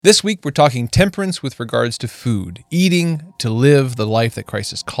This week, we're talking temperance with regards to food, eating to live the life that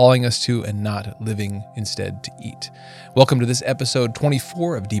Christ is calling us to and not living instead to eat. Welcome to this episode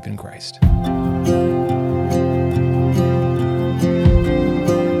 24 of Deep in Christ.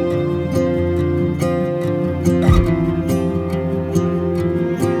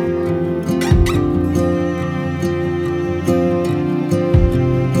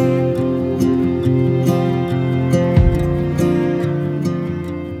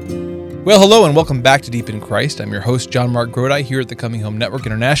 Well, hello and welcome back to Deep in Christ. I'm your host, John Mark Grodi, here at the Coming Home Network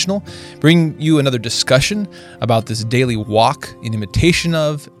International, bringing you another discussion about this daily walk in imitation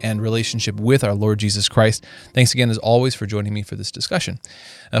of and relationship with our Lord Jesus Christ. Thanks again, as always, for joining me for this discussion.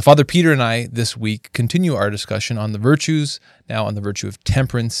 Father Peter and I this week continue our discussion on the virtues, now on the virtue of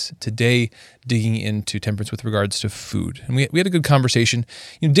temperance, today digging into temperance with regards to food. And we had a good conversation,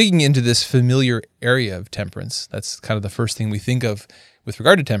 digging into this familiar area of temperance. That's kind of the first thing we think of with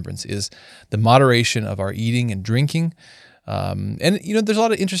regard to temperance, is the moderation of our eating and drinking. And there's a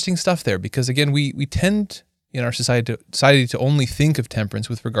lot of interesting stuff there because, again, we tend in our society to only think of temperance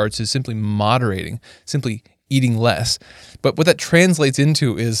with regards to simply moderating, simply eating less. But what that translates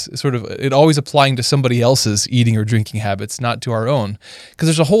into is sort of it always applying to somebody else's eating or drinking habits, not to our own. Because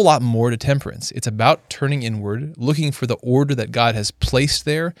there's a whole lot more to temperance. It's about turning inward, looking for the order that God has placed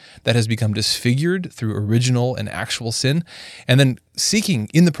there that has become disfigured through original and actual sin, and then seeking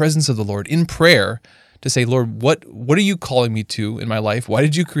in the presence of the Lord in prayer to say, Lord, what are you calling me to in my life? Why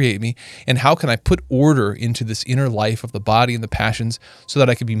did you create me? And how can I put order into this inner life of the body and the passions so that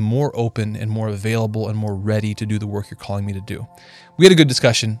I can be more open and more available and more ready to do the work you're calling me to do? We had a good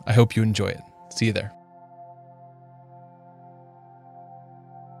discussion. I hope you enjoy it. See you there.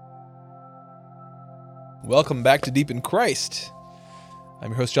 Welcome back to Deep in Christ. I'm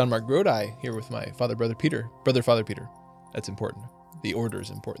your host, John Mark Grodi, here with my Father Peter. That's important. The order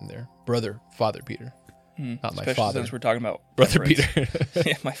is important there. Father Peter. Not my father. Since we're talking about Brother Peter.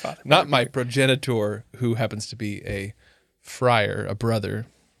 Yeah, my father. Not my progenitor who happens to be a friar, a brother.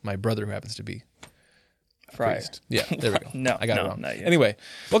 My brother who happens to be a friar. Priest. Yeah, there we go. No, I got it wrong. Not yet. Anyway,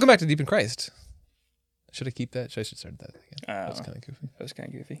 welcome back to Deep in Christ. Should I keep that? I should start that again. That was kind of goofy. That was kind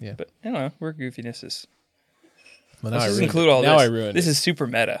of goofy. Yeah. But I don't know. Where goofiness is. Well, Let's just include all this. Now I ruined this it. is super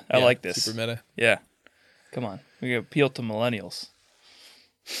meta. I like this. Super meta. Yeah. Come on. We can appeal to millennials.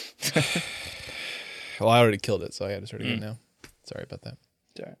 Well, I already killed it, so I had to start again now. Sorry about that.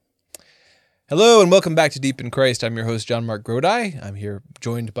 It's all right. Hello and welcome back to Deep in Christ. I'm your host, John Mark Grodi. I'm here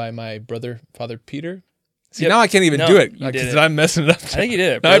joined by my brother, Father Peter. See, now I can't even do it because I'm messing it up. I think you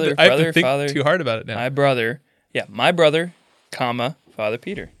did it. I have to think too hard about it now. My brother, Father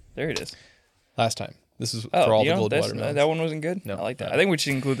Peter. There it is. Last time. This is for all the gold watermelons. That one wasn't good? No. I like that. I think we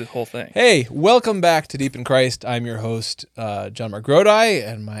should include the whole thing. Hey, welcome back to Deep in Christ. I'm your host, John Mark Grodi,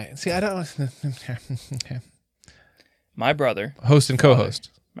 and my brother. Host and co-host.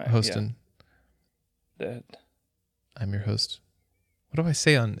 I'm your host. What do I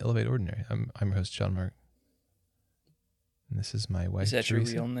say on Elevate Ordinary? I'm your host, John Mark. And this is my wife, Is that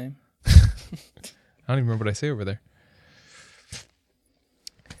Teresa. your real name? I don't even remember what I say over there.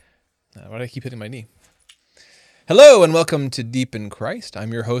 Why do I keep hitting my knee? Hello and welcome to Deep in Christ.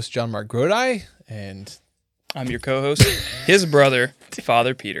 I'm your host, John Mark Grodi, and I'm your co-host, his brother,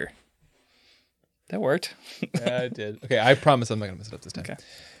 Father Peter. That worked. Yeah, it did. Okay, I promise I'm not going to mess it up this time. Okay.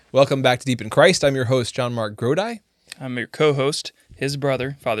 Welcome back to Deep in Christ. I'm your host, John Mark Grodi. I'm your co-host, his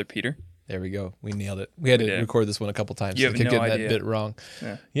brother, Father Peter. There we go. We nailed it. We had to record this one a couple times. You have I kept no getting idea. that bit wrong.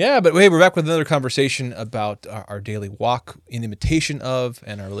 Yeah, but hey, we're back with another conversation about our daily walk in imitation of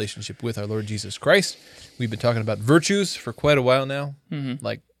and our relationship with our Lord Jesus Christ. We've been talking about virtues for quite a while now,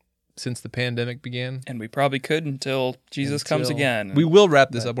 like since the pandemic began. And we probably could until Jesus comes again. We will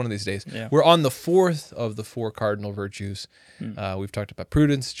wrap this up one of these days. Yeah. We're on the fourth of the four cardinal virtues. We've talked about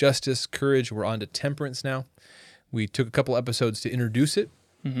prudence, justice, courage. We're on to temperance now. We took a couple episodes to introduce it.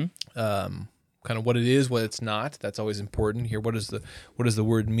 Kind of what it is, what it's not. That's always important here. What does the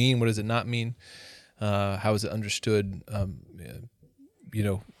word mean? What does it not mean? How is it understood?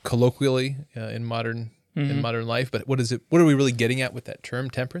 Colloquially in modern life. But what is it? What are we really getting at with that term,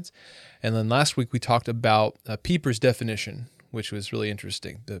 temperance? And then last week we talked about Pieper's definition, which was really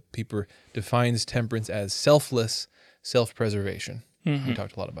interesting. The Pieper defines temperance as selfless self-preservation. We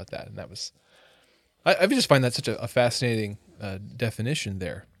talked a lot about that, and that was. I just find that such a fascinating definition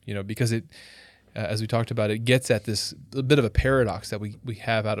there. Because it, as we talked about, it gets at this a bit of a paradox that we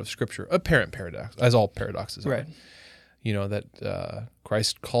have out of Scripture, apparent paradox, as all paradoxes are. Right. That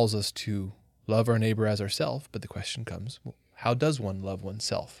Christ calls us to love our neighbor as ourselves, but the question comes, well, how does one love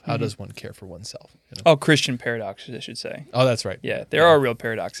oneself? How does one care for oneself? Oh, Christian paradoxes, I should say. Oh, that's right. Yeah, there are real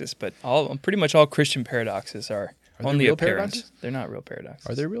paradoxes, but pretty much all Christian paradoxes are only real appearance. paradoxes? They're not real paradoxes.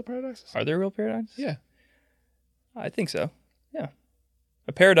 Are there real paradoxes? Are there real paradoxes? Yeah. I think so. Yeah.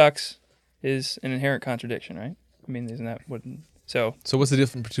 A paradox is an inherent contradiction, right? I mean, isn't that what... So what's the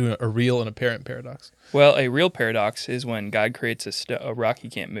difference between a real and apparent paradox? Well, a real paradox is when God creates a rock he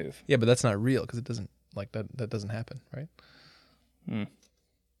can't move. Yeah, but that's not real because it doesn't, like, that doesn't happen, right?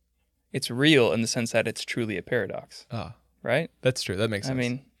 It's real in the sense that it's truly a paradox. Ah, right? that's true. That makes sense. I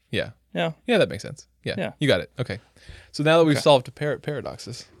mean, yeah. yeah. Yeah, that makes sense. Yeah. Yeah. You got it. Okay. So now that we've solved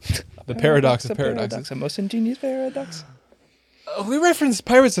paradoxes, the paradox of paradoxes. A most ingenious paradox. We referenced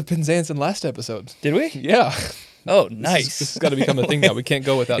Pirates of Penzance in last episode. Did we? Yeah. Oh, nice. This has got to become a thing now. We can't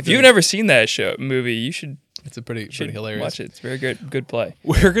go without If you've never seen that movie, you should It's a pretty hilarious. watch it. It's very good play.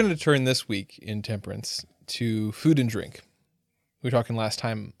 We're going to turn this week in Temperance to food and drink. We were talking last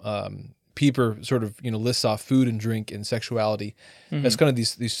time, Pieper sort of, lists off food and drink and sexuality. That's kind of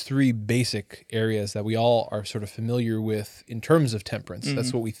these three basic areas that we all are sort of familiar with in terms of temperance.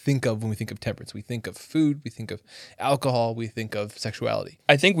 That's what we think of when we think of temperance. We think of food, we think of alcohol, we think of sexuality.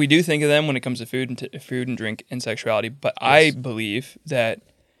 I think we do think of them when it comes to food and drink and sexuality, but yes. I believe that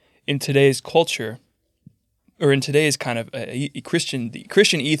in today's culture, or in today's kind of the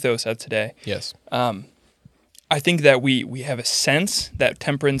Christian ethos of today, yes, I think that we have a sense that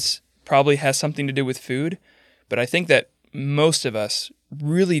temperance probably has something to do with food, but I think that most of us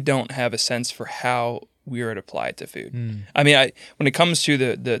really don't have a sense for how we are to apply it to food. I mean, when it comes to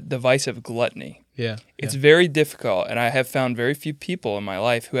the vice of gluttony, it's very difficult, and I have found very few people in my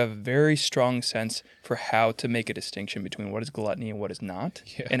life who have a very strong sense for how to make a distinction between what is gluttony and what is not,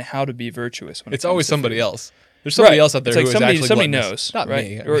 and how to be virtuous when it's always somebody else. There's somebody else out there who is actually somebody gluttonous. knows, Not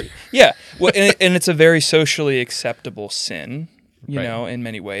right? me. Yeah, well, and it's a very socially acceptable sin, you know, in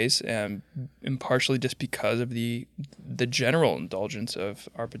many ways, and partially just because of the general indulgence of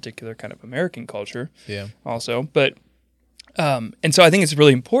our particular kind of American culture. Yeah. Also, but and so I think it's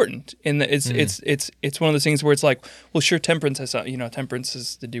really important, and it's one of those things where it's like, well, sure, temperance has temperance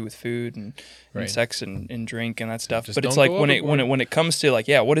has to do with food and sex and drink and that stuff, but it's like when it comes to like,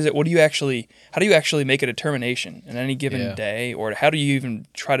 what is it? How do you actually make a determination in any given day, or how do you even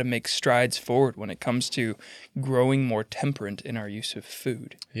try to make strides forward when it comes to growing more temperate in our use of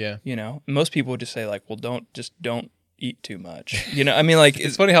food? Yeah, most people would just say like, well, don't eat too much. I mean, like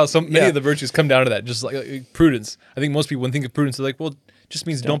it's funny how many of the virtues come down to that, just like prudence. I think most people, when they think of prudence, they're like, well, it just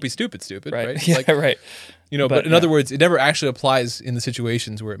means don't be stupid, right? Yeah, like, right. But in other words, it never actually applies in the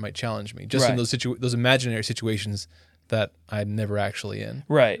situations where it might challenge me. Just in those imaginary situations that I'm never actually in.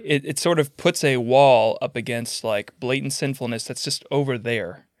 Right. It sort of puts a wall up against like blatant sinfulness that's just over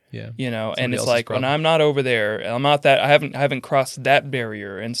there. Yeah. And it's like when I'm not over there, I'm not that I haven't crossed that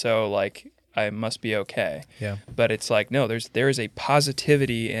barrier, and so like I must be okay. Yeah. But it's like, no, there is a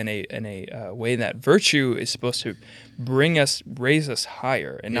positivity and a way that virtue is supposed to raise us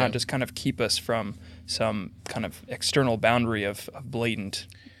higher, and not just kind of keep us from some kind of external boundary of blatant,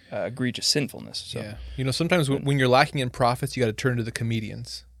 egregious sinfulness. So. Yeah. Sometimes when you're lacking in prophets, you got to turn to the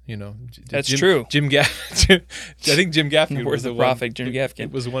comedians. That's true. Jim Gaffigan. I think Jim Gaffigan was the prophet. Jim Gaffigan.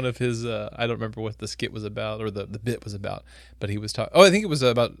 It was one of his. I don't remember what the skit was about or the bit was about, but he was talking. Oh, I think it was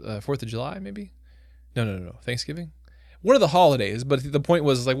about 4th of July, maybe. No. Thanksgiving. One of the holidays. But the point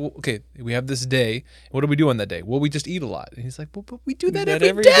was like, well, okay, we have this day. What do we do on that day? Well, we just eat a lot. And he's like, well, but we do that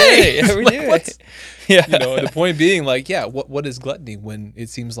every day. Every day. Yeah. And the point being like, what is gluttony when it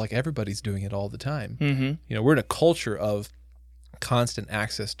seems like everybody's doing it all the time? Mm-hmm. We're in a culture of constant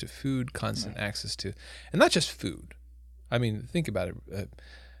access to food, constant access to, and not just food. I mean, think about it.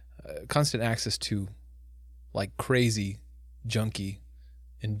 Constant access to like crazy, junky,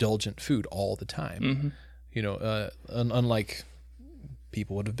 indulgent food all the time. Mm-hmm. Unlike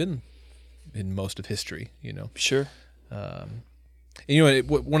people would have been in most of history. Sure. And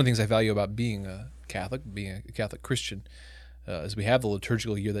one of the things I value about being a Catholic Christian, is we have the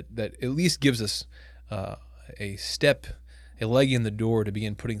liturgical year that at least gives us a leg in the door to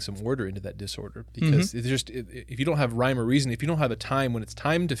begin putting some order into that disorder, because it's just if you don't have rhyme or reason, if you don't have a time when it's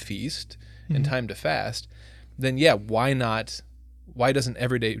time to feast and time to fast, then why doesn't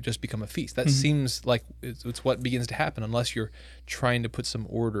every day just become a feast? That seems like it's what begins to happen unless you're trying to put some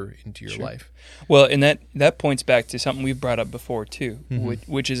order into your life. Well, and that points back to something we've brought up before too,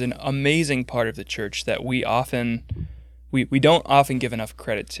 which is an amazing part of the church that we don't often give enough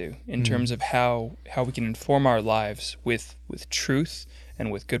credit to in terms of how we can inform our lives with truth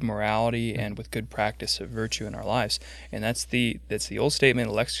and with good morality and with good practice of virtue in our lives. And that's the old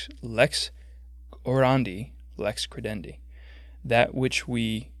statement, lex orandi, lex credendi. that which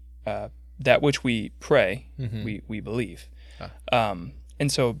we pray, we believe.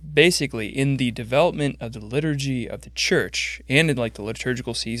 And so basically in the development of the liturgy of the church and in like the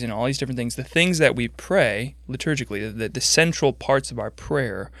liturgical season, all these different things, the things that we pray liturgically, the central parts of our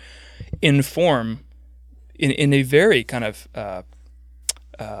prayer inform in a very kind of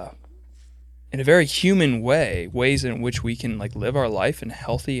in a very human way, ways in which we can like live our life in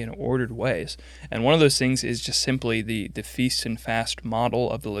healthy and ordered ways. And one of those things is just simply the feast and fast model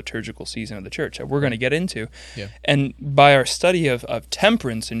of the liturgical season of the church that we're going to get into. Yeah. And by our study of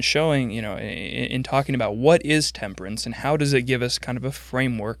temperance and showing, in talking about what is temperance and how does it give us kind of a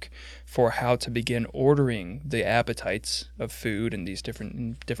framework for how to begin ordering the appetites of food and these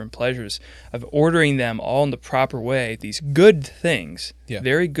different pleasures, of ordering them all in the proper way, these good things,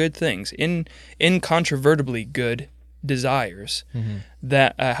 very good things, incontrovertibly good desires,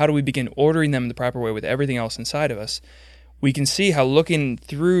 that how do we begin ordering them in the proper way with everything else inside of us? We can see how looking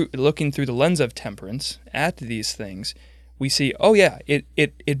through the lens of temperance at these things, we see,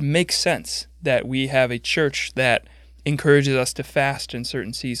 it makes sense that we have a church that encourages us to fast in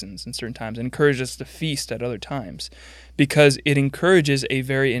certain seasons and certain times, and encourages us to feast at other times, because it encourages a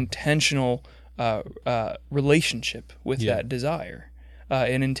very intentional relationship with that desire,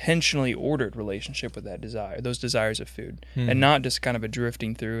 an intentionally ordered relationship with that desire, those desires of food, and not just kind of a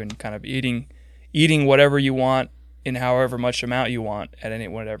drifting through and kind of eating whatever you want in however much amount you want at any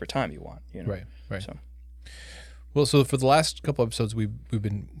whatever time you want. Right. So. Well, so for the last couple episodes, we've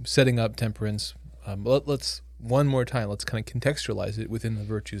been setting up temperance. Let's one more time, let's kind of contextualize it within the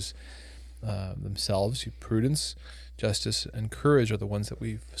virtues themselves. Prudence, justice, and courage are the ones that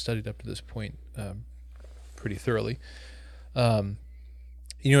we've studied up to this point pretty thoroughly.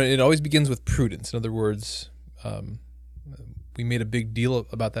 It always begins with prudence. In other words, we made a big deal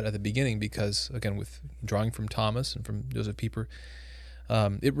about that at the beginning because, again, with drawing from Thomas and from Joseph Pieper,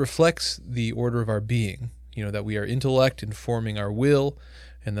 it reflects the order of our being, that we are intellect informing our will,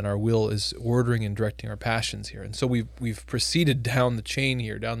 and then our will is ordering and directing our passions here. And so we've proceeded down the chain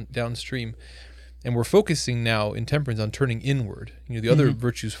here, downstream, and we're focusing now in temperance on turning inward. The other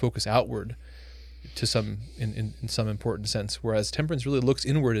virtues focus outward to some in some important sense, whereas temperance really looks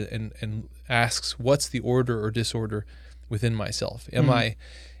inward and asks, what's the order or disorder within myself? Am I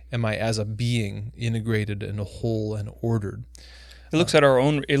as a being integrated and whole and ordered? It looks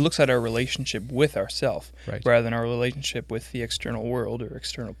at our relationship with ourselves, right, rather than our relationship with the external world or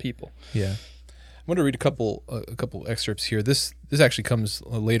external people. Yeah. I want to read a couple excerpts here. This actually comes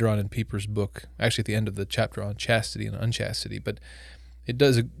later on in Pieper's book, actually at the end of the chapter on chastity and unchastity, but it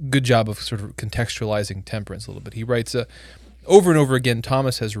does a good job of sort of contextualizing temperance a little bit. He writes, over and over again,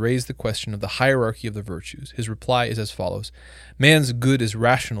 Thomas has raised the question of the hierarchy of the virtues. His reply is as follows: man's good is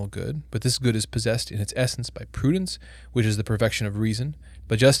rational good, but this good is possessed in its essence by prudence, which is the perfection of reason.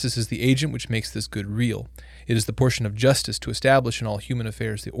 But justice is the agent which makes this good real. It is the portion of justice to establish in all human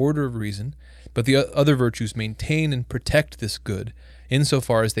affairs the order of reason, but the other virtues maintain and protect this good,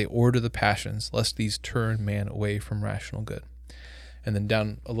 insofar as they order the passions, lest these turn man away from rational good. And then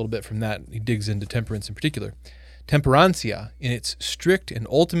down a little bit from that, he digs into temperance in particular. Temperantia, in its strict and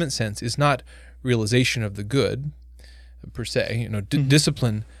ultimate sense, is not realization of the good, per se.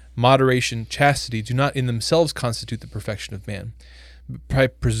 Discipline, moderation, chastity do not in themselves constitute the perfection of man. By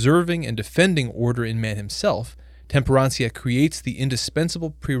preserving and defending order in man himself, temperantia creates the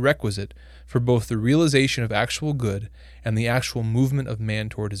indispensable prerequisite for both the realization of actual good and the actual movement of man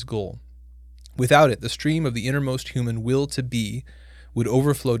toward his goal. Without it, the stream of the innermost human will to be would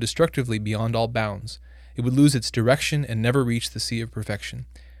overflow destructively beyond all bounds. It would lose its direction and never reach the sea of perfection.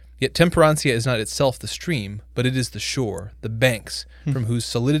 Yet temperantia is not itself the stream, but it is the shore, the banks, from whose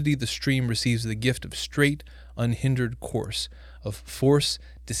solidity the stream receives the gift of straight, unhindered course, of force,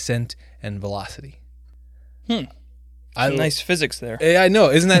 descent, and velocity. Nice physics there. I know,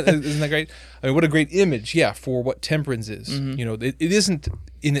 isn't that great? I mean, what a great image, for what temperance is. It isn't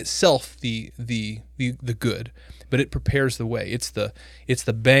in itself the good, but it prepares the way. It's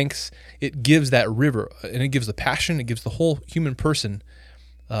the banks. It gives that river, and it gives the passion. It gives the whole human person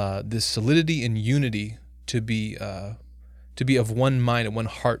this solidity and unity to be of one mind and one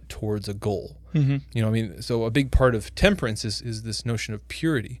heart towards a goal. So a big part of temperance is this notion of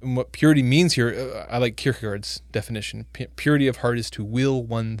purity. And what purity means here, I like Kierkegaard's definition. Purity of heart is to will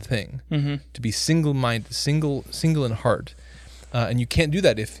one thing, to be single-minded, single in heart. And you can't do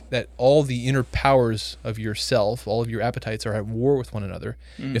that if all the inner powers of yourself, all of your appetites are at war with one another.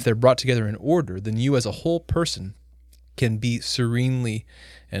 If they're brought together in order, then you as a whole person can be serenely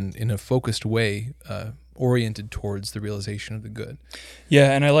and in a focused way oriented towards the realization of the good.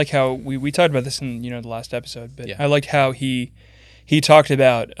 Yeah, and I like how we talked about this in the last episode, but I liked how he he talked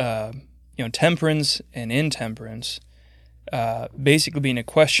about temperance and intemperance basically being a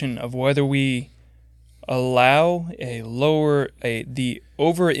question of whether we allow the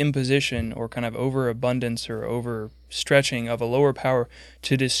over-imposition or kind of overabundance or overstretching of a lower power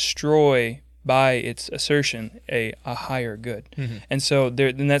to destroy, by its assertion, a higher good. Mm-hmm. And so there,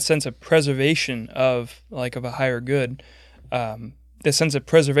 in that sense of preservation of a higher good, the sense of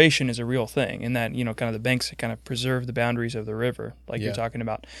preservation is a real thing, in that, kind of the banks that kind of preserve the boundaries of the river, like you're talking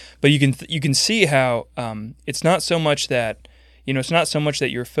about. But you can see how it's not so much that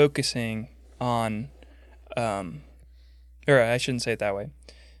you're focusing on, or I shouldn't say it that way.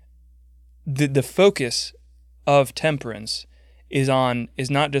 The focus of temperance is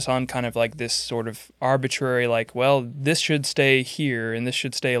not just on kind of like this sort of arbitrary, like, well, this should stay here and this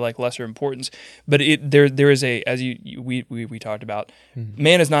should stay like lesser importance, but there is a, as we talked about,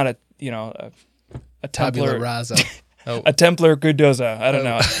 man is not a Templar Tabula rasa. Oh. A Templar Cardoza. I don't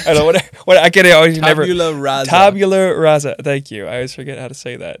know. I don't know what I can always never. Tabula rasa. Tabula rasa. Thank you. I always forget how to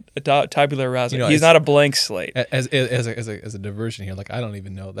say that. Tabula rasa. He's not a blank slate. As a diversion here, like, I don't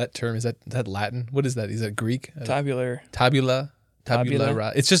even know that term. Is that Latin? What is that? Is that Greek? Tabula.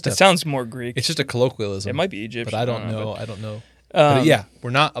 It's just it sounds more Greek. It's just a colloquialism. It might be Egyptian. But I don't know. But yeah, we're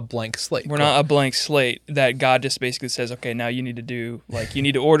not a blank slate. We're not a blank slate that God just basically says, okay, now you need to do, like, you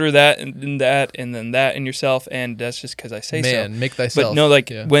need to order that and that and then that in yourself, and that's just because I say so. Man, make thyself. But no,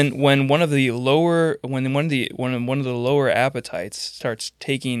 like, when one of the lower appetites starts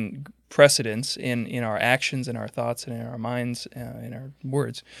taking precedence in our actions, in our thoughts, and in our minds, in our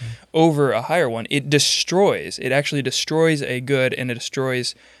words, over a higher one, it actually destroys a good, and it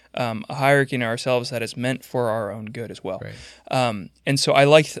destroys a hierarchy in ourselves that is meant for our own good as well. Right. And so I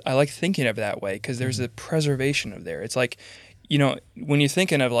like thinking of that way, because there's a preservation of there. It's like, when you're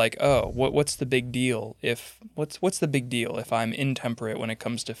thinking of like, oh, what's the big deal if I'm intemperate when it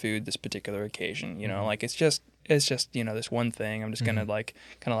comes to food this particular occasion? Like, it's just this one thing. I'm just gonna like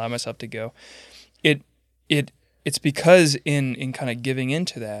kind of allow myself to go. It's because in kind of giving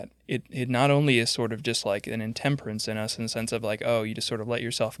into that, it not only is sort of just like an intemperance in us, in the sense of like, oh, you just sort of let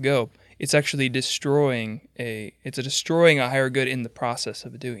yourself go. It's actually destroying a higher good in the process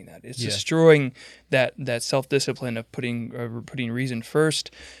of doing that. It's destroying that self-discipline of putting reason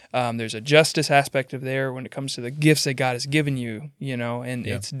first. There's a justice aspect of there when it comes to the gifts that God has given you, and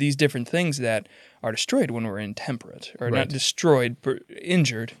it's these different things that are destroyed when we're intemperate, or not destroyed, but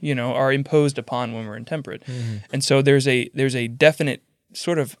injured, are imposed upon when we're intemperate. And so there's a definite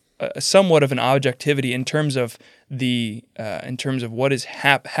sort of somewhat of an objectivity in terms of what is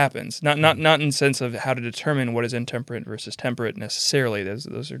happens, not in the sense of how to determine what is intemperate versus temperate necessarily.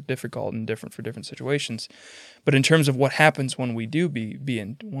 Those are difficult and different for different situations, but in terms of what happens when we do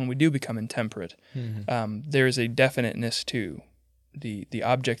become intemperate, there is a definiteness to the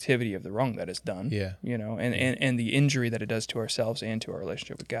objectivity of the wrong that is done. And the injury that it does to ourselves and to our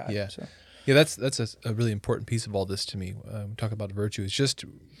relationship with God. Yeah, that's a really important piece of all this to me. We talk about virtue. It's just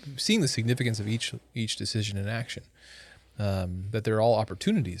seeing the significance of each decision and action. That they're all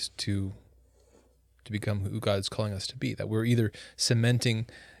opportunities to become who God's calling us to be. That we're either cementing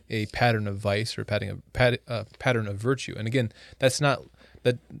a pattern of vice or a pattern of virtue. And again, that's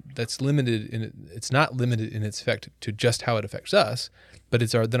limited it's not limited in its effect to just how it affects us, but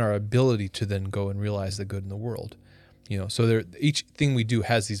it's our ability to then go and realize the good in the world. So each thing we do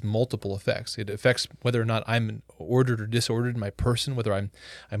has these multiple effects. It affects whether or not I'm ordered or disordered in my person, whether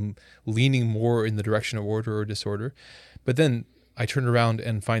I'm leaning more in the direction of order or disorder. But then I turn around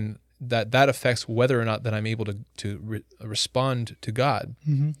and find that affects whether or not that I'm able to respond to God,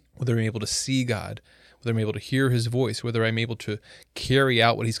 whether I'm able to see God, whether I'm able to hear His voice, whether I'm able to carry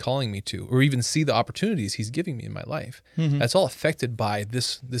out what He's calling me to, or even see the opportunities He's giving me in my life. That's all affected by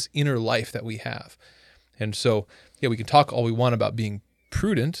this inner life that we have. And so, we can talk all we want about being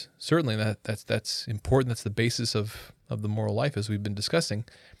prudent. Certainly, that's important. That's the basis of the moral life, as we've been discussing,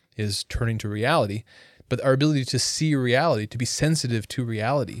 is turning to reality. But our ability to see reality, to be sensitive to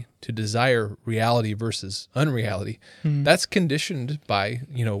reality, to desire reality versus unreality, that's conditioned by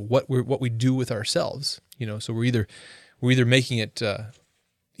what we do with ourselves. So we're either making it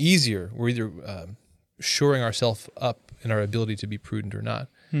easier, we're either shoring ourselves up in our ability to be prudent or not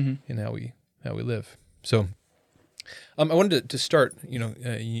in how we live. So I wanted to start,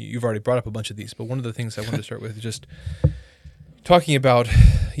 you've already brought up a bunch of these, but one of the things I wanted to start with is just talking about,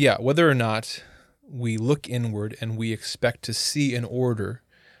 whether or not we look inward and we expect to see an order,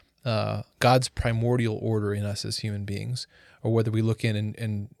 God's primordial order in us as human beings, or whether we look in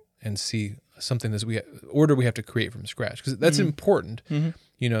and see something that order we have to create from scratch, because that's important.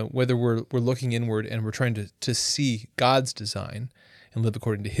 Whether we're looking inward and we're trying to see God's design and live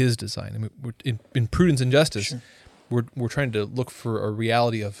according to His design. I mean, in prudence and justice, we're trying to look for a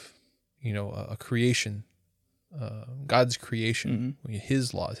reality of a creation, God's creation,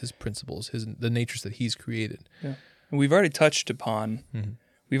 His laws, His principles, the natures that He's created. Yeah. And we've already touched upon.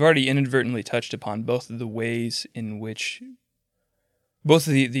 We've already inadvertently touched upon both of the ways in which, both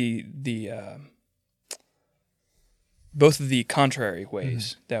of the contrary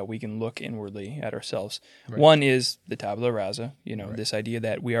ways that we can look inwardly at ourselves. Right. One is the tabula rasa, this idea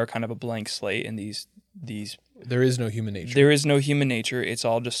that we are kind of a blank slate, and these. There is no human nature. There is no human nature. It's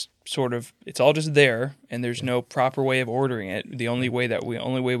all just it's all just there, and there's no proper way of ordering it. The only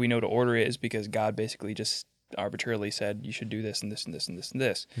way we know to order it is because God basically just arbitrarily said you should do this and this and this and this and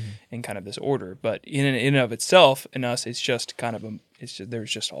this in kind of this order. But in and of itself, in us, it's just kind of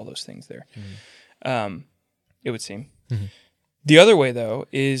there's just all those things there. It would seem. The other way, though,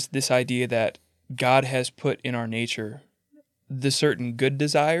 is this idea that God has put in our nature the certain good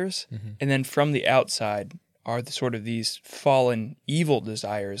desires, and then from the outside are the sort of these fallen evil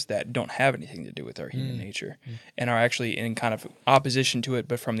desires that don't have anything to do with our human nature and are actually in kind of opposition to it,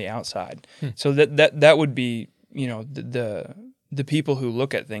 but from the outside. So that would be, the people who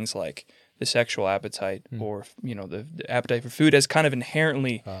look at things like the sexual appetite or, the appetite for food as kind of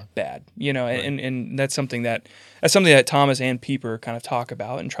inherently bad, and that's something that Thomas and Pieper kind of talk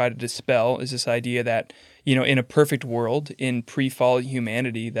about and try to dispel, is this idea that, in a perfect world, in pre-fall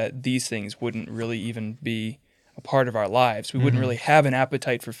humanity, that these things wouldn't really even be a part of our lives. We wouldn't really have an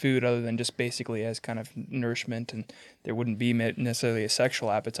appetite for food other than just basically as kind of nourishment, and there wouldn't be necessarily a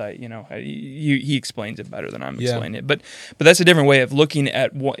sexual appetite. He explains it better than I'm explaining it. But that's a different way of looking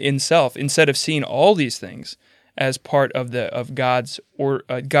at in self, instead of seeing all these things as part of God's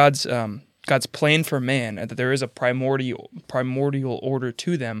plan for man, and that there is a primordial order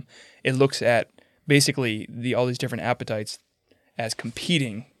to them. It looks at basically all these different appetites as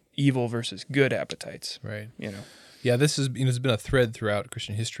competing evil versus good appetites. Right. Yeah, this has been a thread throughout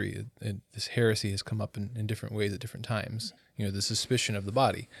Christian history. This heresy has come up in different ways at different times. The suspicion of the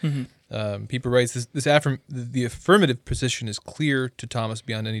body. Pieper writes, the affirmative position is clear to Thomas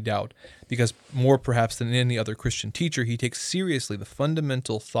beyond any doubt, because more perhaps than any other Christian teacher, he takes seriously the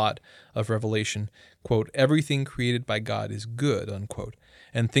fundamental thought of revelation, quote, everything created by God is good, unquote,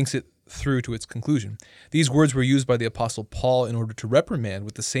 and thinks it through to its conclusion. These words were used by the Apostle Paul in order to reprimand,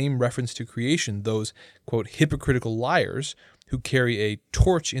 with the same reference to creation, those, quote, hypocritical liars who carry a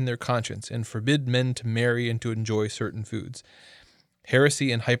torch in their conscience and forbid men to marry and to enjoy certain foods.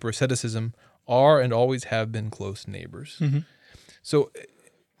 Heresy and hyperasceticism are and always have been close neighbors. So,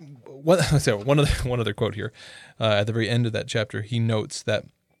 one other quote here. At the very end of that chapter, he notes that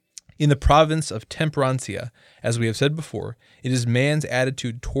in the province of temperancia, as we have said before, it is man's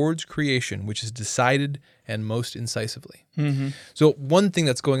attitude towards creation which is decided and most incisively. So one thing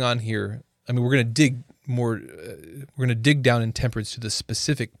that's going on here, I mean, we're going to dig down in temperance to the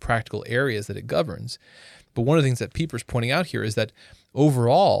specific practical areas that it governs. But one of the things that Pieper's pointing out here is that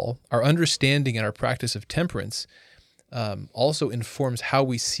overall, our understanding and our practice of temperance also informs how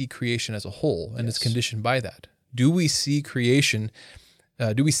we see creation as a whole, and it's conditioned by that. Do we see creation?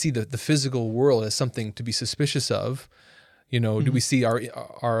 Do we see the physical world as something to be suspicious of? Do we see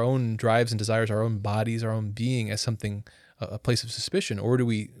our own drives and desires, our own bodies, our own being as something, a place of suspicion? Or do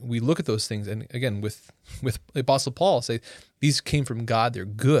we look at those things, and again, with the Apostle Paul, say, these came from God, they're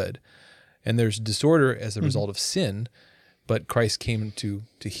good, and there's disorder as a result of sin, but Christ came to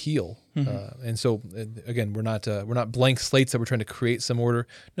heal. And so, again, we're not blank slates that we're trying to create some order.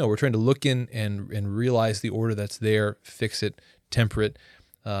 No, we're trying to look in and realize the order that's there, fix it, temper it,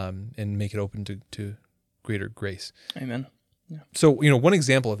 and make it open to greater grace. Amen. Yeah. So, one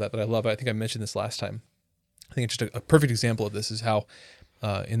example of that I love, I think I mentioned this last time. I think it's just a perfect example of this is how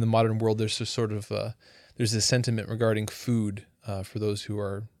in the modern world there's this sort of there's this sentiment regarding food for those who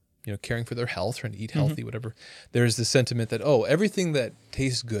are caring for their health, trying to eat healthy, whatever. There's this sentiment that everything that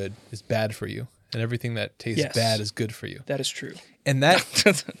tastes good is bad for you, and everything that tastes bad is good for you. That is true. And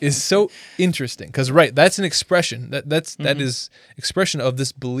that is so interesting because that's an expression that is expression of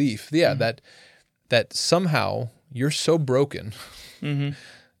this belief. Yeah, that somehow you're so broken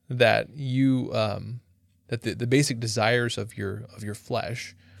that you that the basic desires of your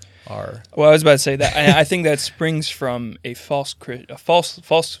flesh are. Well, I was about to say that I think that springs from a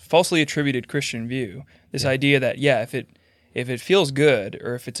falsely attributed Christian view. This idea that if it feels good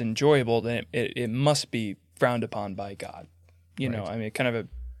or if it's enjoyable, then it must be frowned upon by God. I mean, kind of a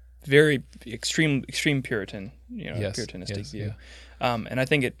very extreme Puritan, Puritanistic view. Yeah. And I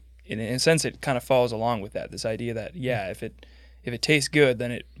think in a sense, it kind of follows along with that. This idea that if it tastes good,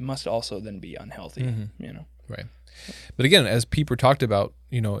 then it must also then be unhealthy. You know, right? But again, as Pieper talked about,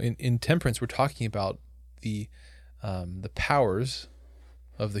 you know, in temperance, we're talking about the powers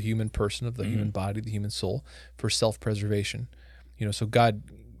of the human person, of the human body, the human soul, for self-preservation. You know, so God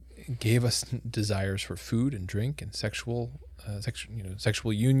gave us desires for food and drink and sexual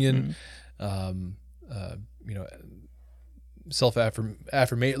union, you know,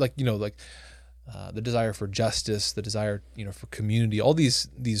 self-affirmation, like, you know, like the desire for justice, the desire, you know, for community. All these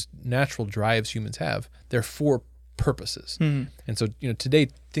natural drives humans have, they're for purposes. And so, you know, today,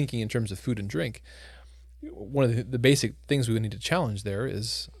 thinking in terms of food and drink, one of the basic things we would need to challenge there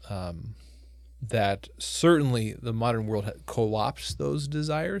is that certainly the modern world co-opts those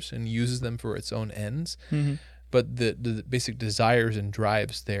desires and uses them for its own ends, but the basic desires and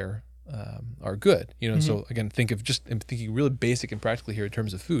drives there are good. You know, so again, I'm thinking really basic and practically here in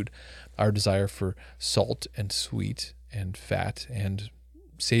terms of food, our desire for salt and sweet and fat and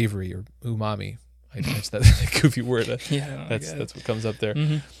savory or umami. That's that goofy word. That's what comes up there.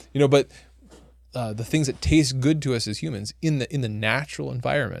 You know, but the things that taste good to us as humans in the natural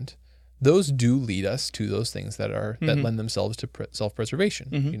environment, those do lead us to those things that lend themselves to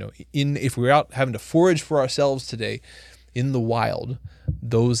self-preservation. You know, if we're out having to forage for ourselves today in the wild,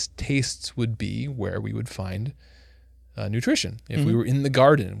 those tastes would be where we would find nutrition. If we were in the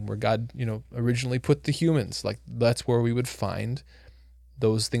garden where God, you know, originally put the humans, like that's where we would find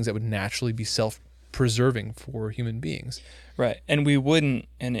those things that would naturally be self-preserving for human beings. Right, and we wouldn't,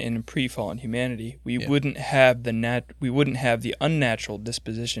 in pre-fallen humanity, we wouldn't have the unnatural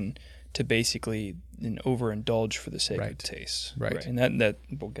disposition to basically overindulge for the sake of taste. Right. And that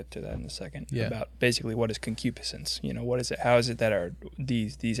we'll get to that in a second. About basically what is concupiscence. You know, what is it? How is it that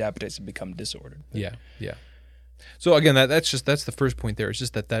these appetites have become disordered? Yeah. So again, that's the first point there. It's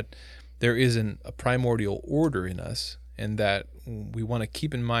just that there is a primordial order in us, and that we want to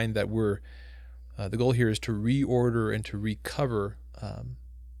keep in mind that we're the goal here is to reorder and to recover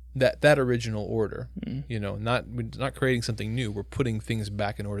that original order. You know, we're not creating something new. We're putting things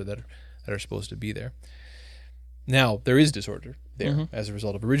back in order that are supposed to be there. Now, there is disorder there as a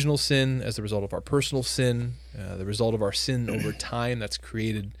result of original sin, as a result of our personal sin, the result of our sin over time that's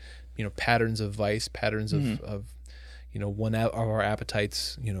created, you know, patterns of vice, patterns of you know, one of our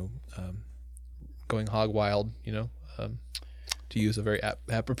appetites, you know, going hog wild, you know, to use a very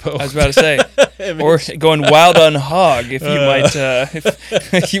apropos. I was about to say, or going wild on hog, if you might,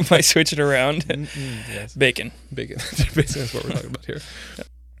 if you might switch it around. Yes. Bacon. Basically, that's what we're talking about here.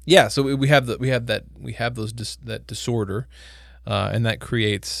 Yeah, so we have that disorder, and that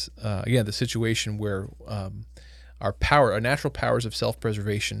creates again the situation where our natural powers of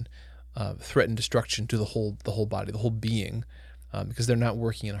self-preservation threaten destruction to the whole body, the whole being. Because they're not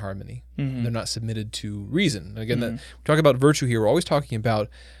working in harmony. They're not submitted to reason. Again, we talk about virtue here. We're always talking about,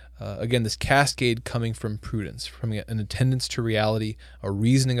 again, this cascade coming from prudence, from an attendance to reality, a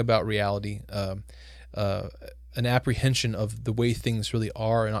reasoning about reality, an apprehension of the way things really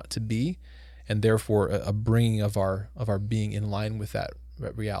are and ought to be, and therefore a bringing of our being in line with that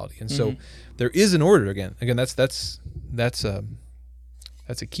reality. And so there is an order. Again, that's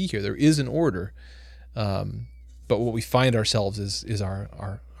a key here. There is an order. But what we find ourselves is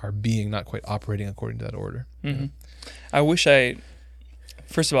our being not quite operating according to that order.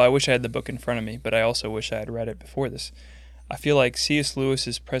 First of all, I wish I had the book in front of me, but I also wish I had read it before this. I feel like C.S.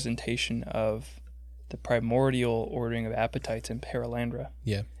 Lewis's presentation of the primordial ordering of appetites in Perelandra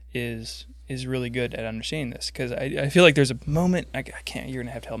is really good at understanding this, because I feel like there's a moment, I can't, you're going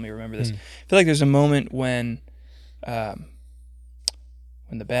to have to help me remember this. I feel like there's a moment when the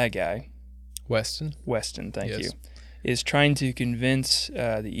bad guy, Weston, thank you, is trying to convince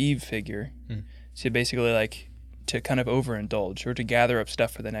the Eve figure to basically to kind of overindulge or to gather up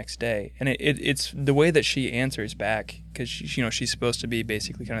stuff for the next day. And it's the way that she answers back, because she's supposed to be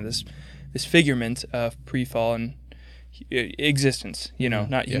basically kind of this figurement of pre-fallen existence,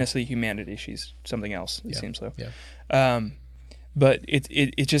 not necessarily humanity. She's something else, it seems so. But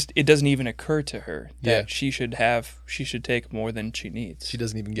it doesn't even occur to her that she should take more than she needs. She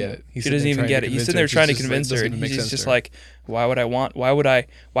doesn't even get it. She doesn't even get it. He's sitting there trying to convince her, and he's just like, why would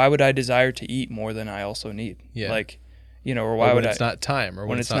I desire to eat more than I also need? Or why would I? It's not time, or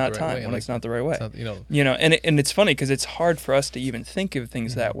when it's not time, when it's not the right way. And it's funny because it's hard for us to even think of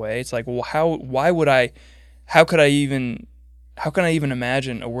things that way. It's like, well, how can I even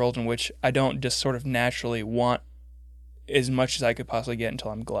imagine a world in which I don't just sort of naturally want as much as I could possibly get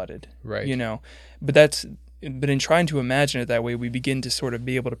until I'm glutted, right? But in trying to imagine it that way, we begin to sort of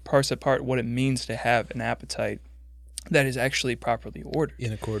be able to parse apart what it means to have an appetite that is actually properly ordered.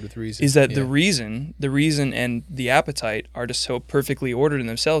 In accord with reason. Is that the reason and the appetite are just so perfectly ordered in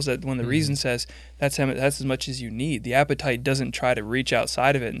themselves that when the reason says that's as much as you need, the appetite doesn't try to reach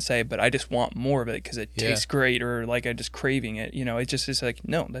outside of it and say, but I just want more of it because it tastes great, or like I'm just craving it. It just is like,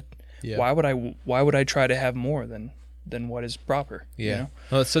 no, why would I try to have more than what is proper? Yeah.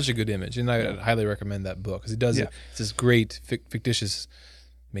 Well, it's such a good image, and I highly recommend that book because it does it. It's this great fictitious,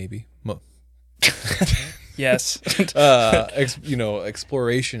 maybe. Yes.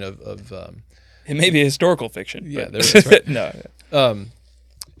 Exploration of it may be historical fiction. Yeah, that's right. No.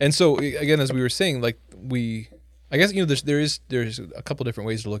 And so again, as we were saying, like I guess there's a couple different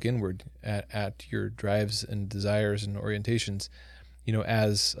ways to look inward at your drives and desires and orientations,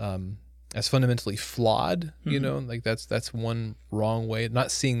 as fundamentally flawed. Like that's one wrong way.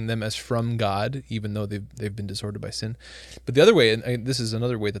 Not seeing them as from God, even though they've been disordered by sin. But the other way, and this is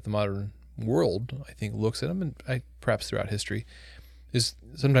another way that the modern world, I think, looks at them, and perhaps throughout history, is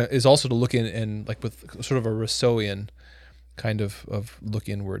also to look in and like with sort of a Rousseauian kind of look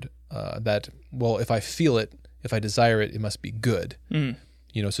inward. That, well, if I feel it, if I desire it, it must be good.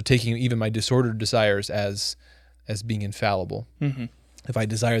 So taking even my disordered desires as being infallible. If I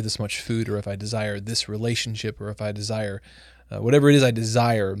desire this much food, or if I desire this relationship, or if I desire whatever it is I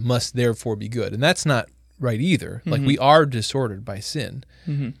desire, must therefore be good, and that's not right either. Like, we are disordered by sin.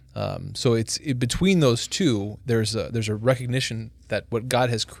 So it's between those two. There's a recognition that what God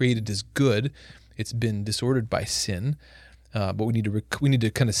has created is good. It's been disordered by sin, but we need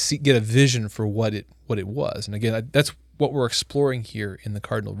to kind of get a vision for what it was. And again, that's what we're exploring here in the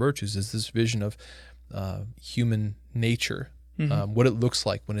cardinal virtues, is this vision of human nature, what it looks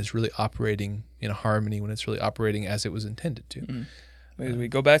like when it's really operating in harmony, when it's really operating as it was intended to. Because we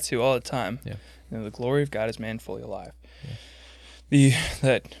go back to all the time. Yeah. The glory of God is man fully alive.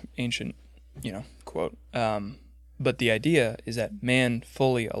 That ancient, quote. But the idea is that man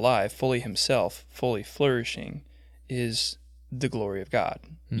fully alive, fully himself, fully flourishing, is the glory of God.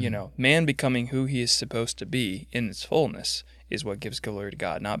 Man becoming who he is supposed to be in its fullness is what gives glory to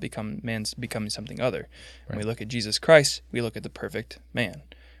God, not man's becoming something other. When we look at Jesus Christ, we look at the perfect man.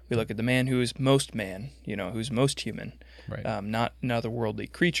 We look at the man who is most man, who's most human, not another worldly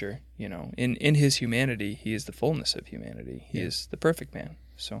creature. In his humanity, he is the fullness of humanity. He is the perfect man.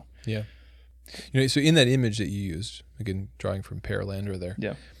 So so in that image that you used, again drawing from Perelandra there,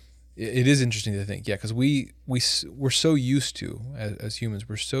 it is interesting to think, because we're so used to, as humans,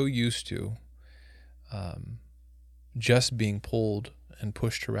 we're so used to just being pulled and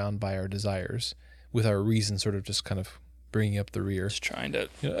pushed around by our desires, with our reason sort of just kind of bringing up the rear. Just trying to,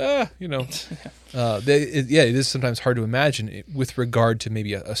 it is sometimes hard to imagine with regard to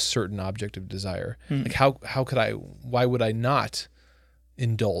maybe a certain object of desire. Like why would I not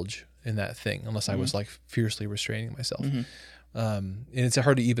indulge in that thing unless I was like fiercely restraining myself? And it's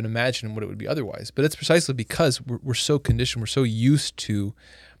hard to even imagine what it would be otherwise. But it's precisely because we're so conditioned, we're so used to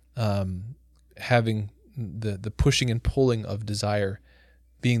having the pushing and pulling of desire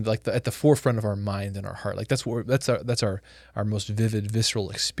being like at the forefront of our mind and our heart. Like that's our most vivid, visceral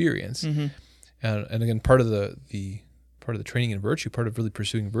experience. And again, part of the training in virtue, part of really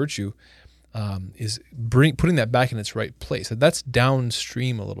pursuing virtue, is putting that back in its right place. That's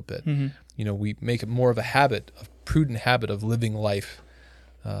downstream a little bit. We make it more of a prudent habit of living life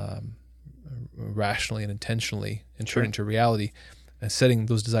rationally and intentionally, and turning to reality, and setting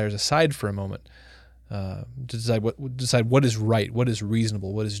those desires aside for a moment. To decide what is right, what is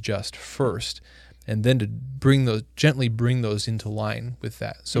reasonable, what is just first, and then to gently bring those into line with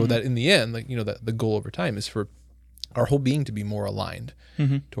that, so that in the end, that the goal over time is for our whole being to be more aligned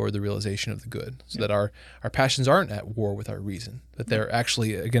toward the realization of the good, so that our passions aren't at war with our reason, that they're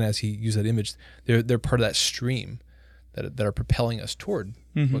actually, again, as he used that image, they're part of that stream that are propelling us toward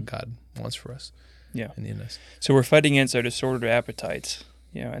what God wants for us. In the end. So we're fighting against our disordered appetites.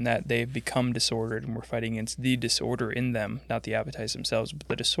 And that they've become disordered, and we're fighting against the disorder in them, not the appetites themselves, but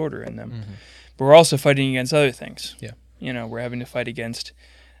the disorder in them. But we're also fighting against other things. We're having to fight against,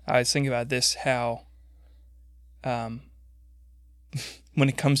 I was thinking about this, how when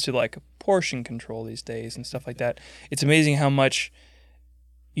it comes to like portion control these days and stuff like that, it's amazing how much,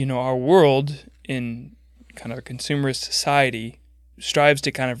 our world in kind of a consumerist society strives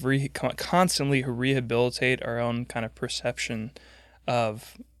to kind of constantly rehabilitate our own kind of perception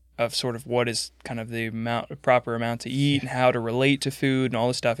of sort of what is kind of the proper amount to eat and how to relate to food and all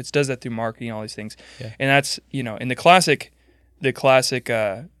this stuff. It does that through marketing, all these things. And that's, in the classic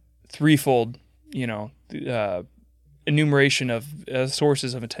threefold, enumeration of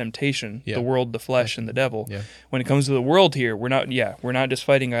sources of a temptation, Yeah. the world, the flesh, and the devil. Yeah. When it comes to the world here, we're not just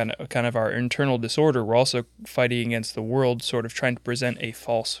fighting on kind of our internal disorder. We're also fighting against the world sort of trying to present a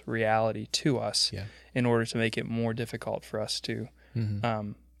false reality to us Yeah. in order to make it more difficult for us to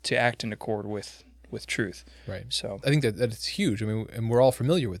act in accord with truth. Right. So I think that it's huge. I mean, and we're all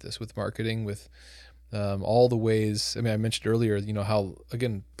familiar with this, with marketing, with all the ways. I mean, I mentioned earlier, how,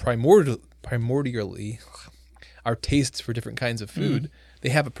 again, primordially, our tastes for different kinds of food, they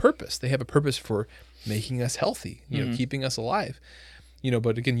have a purpose. They have a purpose for making us healthy, keeping us alive.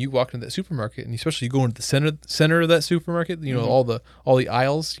 But again, you walk into that supermarket, and especially you go into the center of that supermarket, all the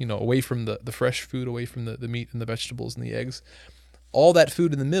aisles, away from the fresh food, away from the meat and the vegetables and the eggs. All that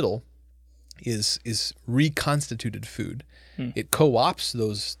food in the middle is reconstituted food. It co-opts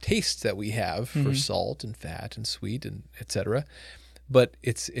those tastes that we have for salt and fat and sweet and etc. But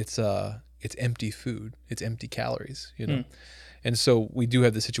it's empty food. It's empty calories, And so we do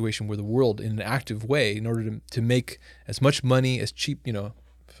have the situation where the world, in an active way, in order to make as much money as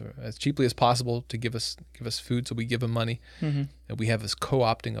as cheaply as possible to give us food, so we give them money, and we have this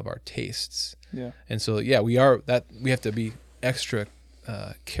co-opting of our tastes. Yeah. And so we have to be extra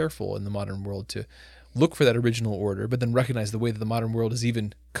careful in the modern world to look for that original order, but then recognize the way that the modern world is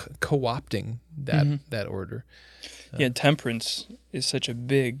even co-opting that order. Temperance is such a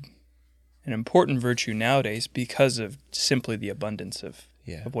big and important virtue nowadays because of simply the abundance of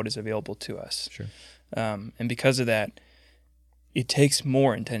what is available to us. Sure. And because of that, it takes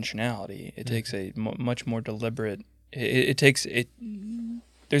more intentionality. It takes a much more deliberate.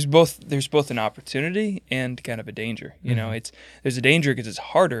 There's both an opportunity and kind of a danger. There's a danger because it's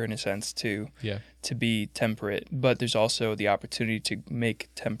harder in a sense to be temperate, but there's also the opportunity to make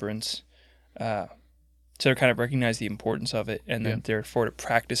temperance, to kind of recognize the importance of it, and then therefore to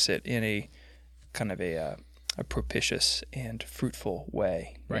practice it in a kind of a propitious and fruitful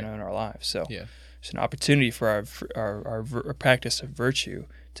way, in our lives. So it's an opportunity for our practice of virtue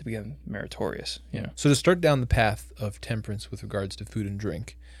to become meritorious. So to start down the path of temperance with regards to food and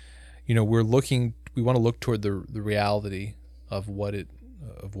drink, we want to look toward the reality of what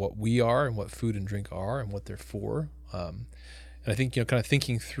we are and what food and drink are and what they're for. And I think, kind of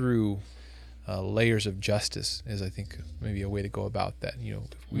thinking through layers of justice is, I think, maybe a way to go about that.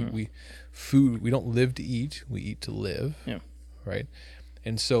 We don't live to eat, we eat to live. Yeah. Right.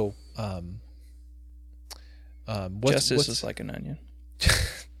 And so, justice is like an onion.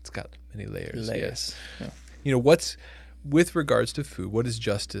 It's got many layers. Yes. Yeah. What's with regards to food? What is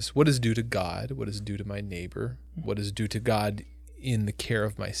justice? What is due to God? What is due to my neighbor? What is due to God in the care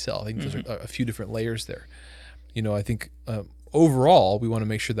of myself? I think those are a few different layers there. I think overall, we want to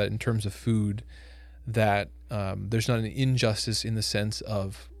make sure that in terms of food, that there's not an injustice in the sense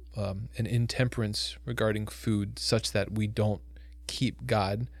of an intemperance regarding food, such that we don't keep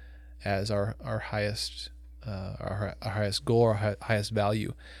God as our highest goal, our highest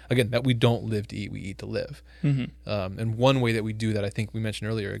value. Again, that we don't live to eat, we eat to live. And one way that we do that, I think we mentioned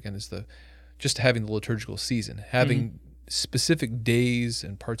earlier, again, is just having the liturgical season, having specific days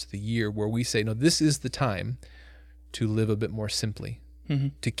and parts of the year where we say, no, this is the time to live a bit more simply,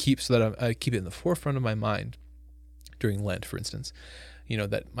 to keep, so that I keep it in the forefront of my mind during Lent, for instance,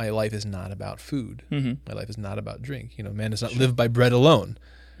 that my life is not about food. My life is not about drink. Man does not live by bread alone,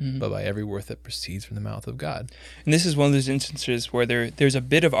 but by every word that proceeds from the mouth of God. And this is one of those instances where there's a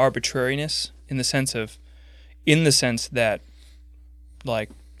bit of arbitrariness in the sense that, like,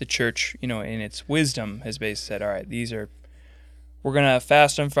 the church, in its wisdom has basically said, all right, we're going to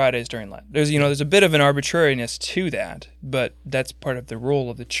fast on Fridays during Lent. There's a bit of an arbitrariness to that, but that's part of the role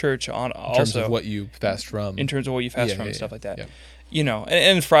of the church in terms of what you fast from. In terms of what you fast from and stuff like that. Yeah.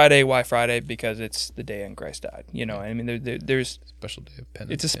 And Friday, why Friday? Because it's the day on Christ died. I mean, there's special day of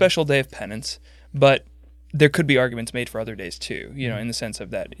penance. It's a special day of penance, but there could be arguments made for other days too, in the sense of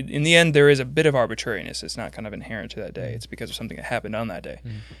that. In the end, there is a bit of arbitrariness. It's not kind of inherent to that day. It's because of something that happened on that day.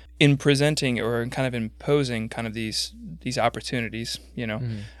 In presenting or in kind of imposing kind of these opportunities,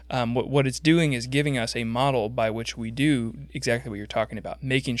 what it's doing is giving us a model by which we do exactly what you're talking about,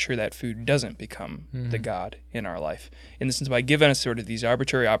 making sure that food doesn't become the God in our life. In the sense, by giving us sort of these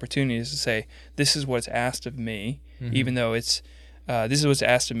arbitrary opportunities to say, this is what's asked of me, even though it's this is what's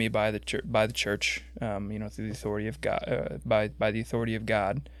asked of me by the church, through the authority of God, by the authority of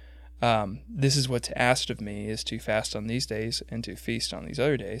God. This is what's asked of me, is to fast on these days and to feast on these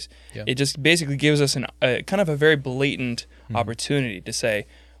other days. Yeah. It just basically gives us kind of a very blatant opportunity to say,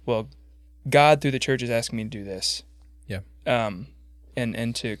 well, God through the church is asking me to do this. Yeah.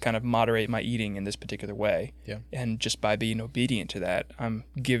 And to kind of moderate my eating in this particular way. Yeah. And just by being obedient to that, I'm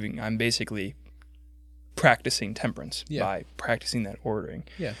basically practicing temperance, Yeah. by practicing that ordering.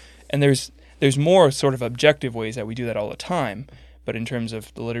 Yeah. And there's more sort of objective ways that we do that all the time, but in terms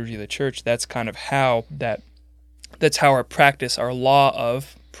of the liturgy of the church, that's kind of how that's how our practice, our law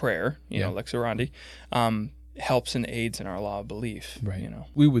of prayer, lex orandi, helps and aids in our law of belief. Right.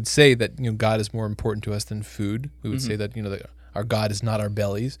 We would say that God is more important to us than food. We would say that that our God is not our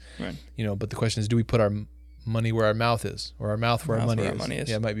bellies. Right. But the question is, do we put our money where our mouth is, or our mouth where our money is?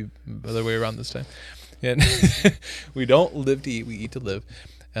 Yeah, it might be the other way around this time. And we don't live to eat; we eat to live.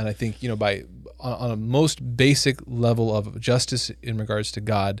 And I think on a most basic level of justice in regards to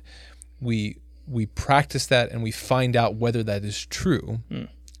God, we practice that, and we find out whether that is true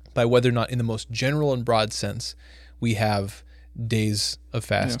by whether or not, in the most general and broad sense, we have days of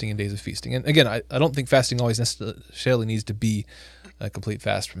fasting and days of feasting. And again, I don't think fasting always necessarily needs to be a complete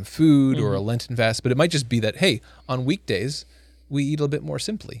fast from food or a Lenten fast, but it might just be that, hey, on weekdays, we eat a little bit more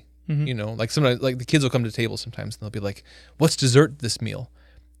simply. Like sometimes, like the kids will come to the table sometimes and they'll be like, what's dessert this meal?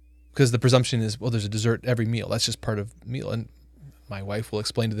 Because the presumption is, well, there's a dessert every meal. That's just part of meal. And my wife will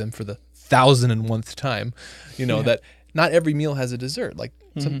explain to them for the 1,001th time, that not every meal has a dessert. Like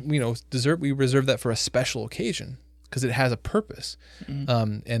some, dessert, we reserve that for a special occasion because it has a purpose.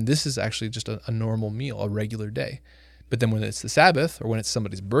 And this is actually just a normal meal, a regular day. But then when it's the Sabbath, or when it's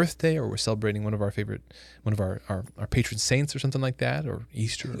somebody's birthday, or we're celebrating one of our patron saints or something like that, or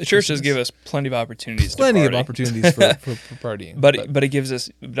Easter. The church does give us plenty of opportunities for partying. But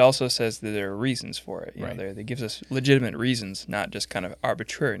it also says that there are reasons for it. It gives us legitimate reasons, not just kind of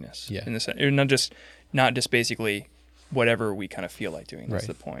arbitrariness. Yeah. In the sense, or not just basically whatever we kind of feel like doing. That's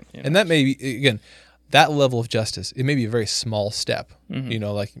the point. And that may be, again, that level of justice, it may be a very small step.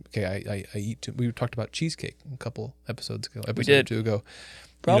 Like, okay, I eat we talked about cheesecake a couple episodes ago. We did. 2 ago.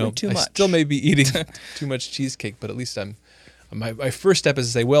 Probably too much. I still may be eating too much cheesecake, but at least my first step is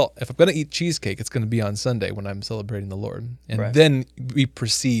to say, well, if I'm going to eat cheesecake, it's going to be on Sunday when I'm celebrating the Lord. And then we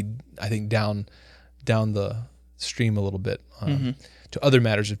proceed, I think, down the stream a little bit to other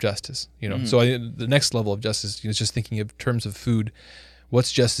matters of justice. So the next level of justice is just thinking in terms of food.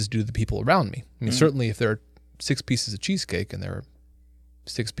 What's justice do to the people around me? I mean, certainly if there are 6 pieces of cheesecake and there are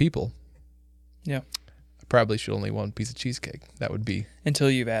 6 people, I probably should only want 1 piece of cheesecake. That would be... Until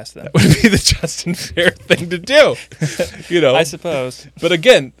you've asked them. That would be the just and fair thing to do. I suppose. But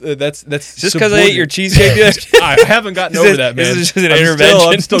again, that's just because I ate your cheesecake. I haven't gotten over that, man. This is just an intervention.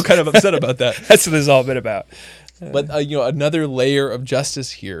 I'm still kind of upset about that. That's what this has all been about. But another layer of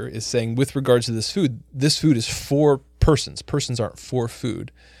justice here is saying, with regards to this food is for persons. Persons aren't for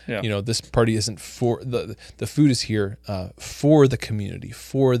food. Yeah. This party isn't for the food is here for the community,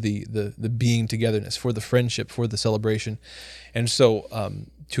 for the being togetherness, for the friendship, for the celebration. And so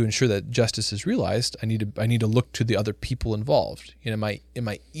to ensure that justice is realized, I need to look to the other people involved. Am I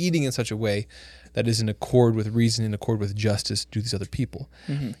eating in such a way that is in accord with reason, in accord with justice to these other people?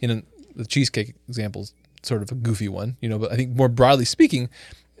 The cheesecake example is sort of a goofy one, but I think more broadly speaking,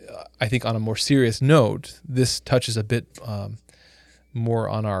 I think on a more serious note, this touches a bit more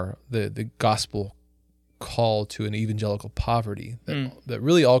on the gospel call to an evangelical poverty that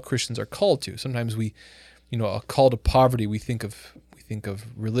really all Christians are called to. Sometimes we, a call to poverty, we think of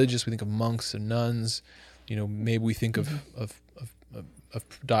religious, we think of monks and nuns, maybe we think of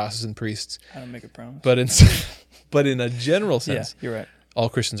diocesan priests. I don't make a promise. But in a general sense, you're right. All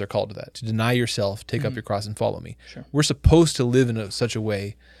Christians are called to that, to deny yourself, take up your cross, and follow me. Sure. We're supposed to live in such a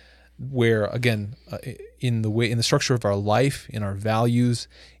way where, again, in the structure of our life, in our values,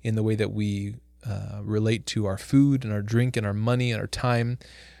 in the way that we relate to our food and our drink and our money and our time,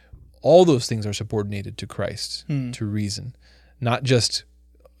 all those things are subordinated to Christ, to reason, not just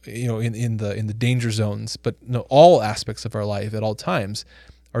in the danger zones, but all aspects of our life at all times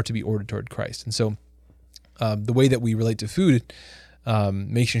are to be ordered toward Christ. And so, the way that we relate to food.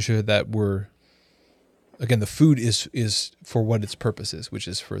 Making sure that the food is for what its purpose is, which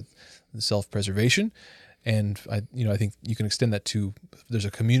is for self-preservation, and I think you can extend that to there's a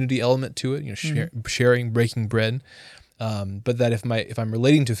community element to it, sharing, breaking bread, but that if I'm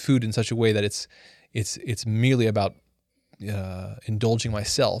relating to food in such a way that it's merely about indulging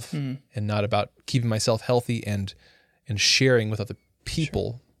myself and not about keeping myself healthy and sharing with other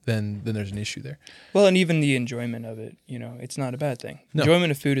people. Sure. Then there's an issue there. Well, and even the enjoyment of it, it's not a bad thing. No.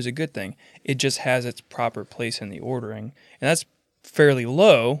 Enjoyment of food is a good thing. It just has its proper place in the ordering, and that's fairly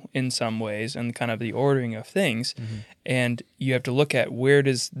low in some ways, and kind of the ordering of things. And you have to look at where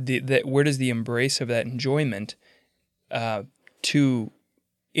does the embrace of that enjoyment, in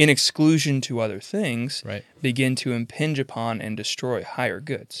exclusion to other things, begin to impinge upon and destroy higher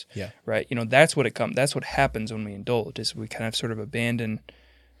goods. Yeah. Right. That's what happens when we indulge. Is we kind of sort of abandon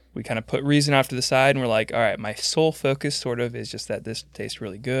we kind of put reason off to the side, and we're like, all right, my sole focus sort of is just that this tastes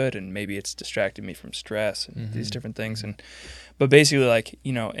really good, and maybe it's distracting me from stress and these different things. But basically, like,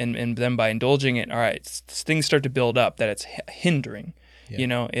 you know, and then by indulging it, all right, things start to build up that it's hindering. Yeah. You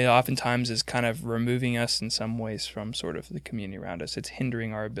know, it oftentimes is kind of removing us in some ways from sort of the community around us. It's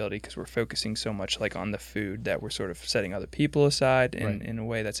hindering our ability because we're focusing so much like on the food that we're sort of setting other people aside in a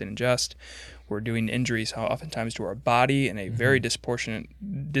way that's unjust. We're doing injuries oftentimes to our body in a very disproportionate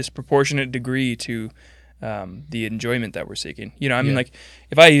degree to the enjoyment that we're seeking. You know, I mean, like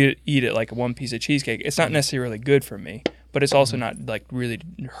if I eat it like one piece of cheesecake, it's not necessarily good for me, but it's also not like really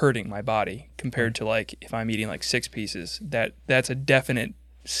hurting my body compared to like if I'm eating like 6 pieces. That's a definite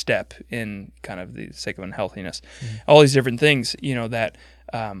step in kind of the sake of unhealthiness. All these different things, you know, that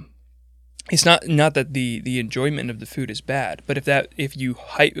it's not that the enjoyment of the food is bad, but if you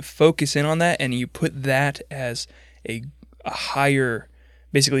focus in on that and you put that as a higher,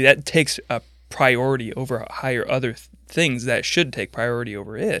 basically that takes a priority over higher other things that should take priority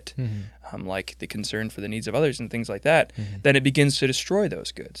over it, like the concern for the needs of others and things like that, then it begins to destroy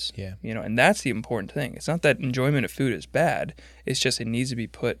those goods. Yeah. You know, and that's the important thing. It's not that enjoyment of food is bad. It's just it needs to be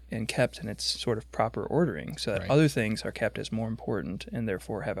put and kept in its sort of proper ordering so that other things are kept as more important and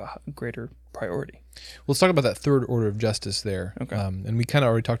therefore have a greater priority. Well, let's talk about that third order of justice there. Okay. And we kind of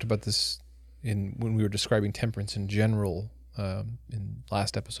already talked about this when we were describing temperance in general in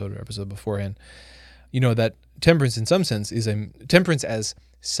last episode or episode beforehand. You know, that temperance in some sense is temperance as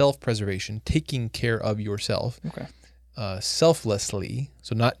self-preservation, taking care of yourself, selflessly,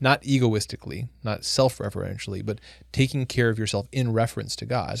 so not egoistically, not self-referentially, but taking care of yourself in reference to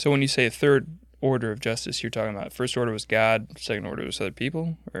God. So when you say a third order of justice, you're talking about first order was God, second order was other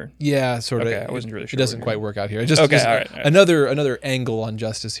people, or sort of. Okay, I wasn't really sure. It doesn't quite work out here. Just all right. Another angle on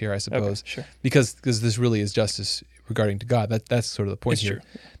justice here, I suppose. Okay, sure. Because this really is justice regarding to God. That's sort of the point here.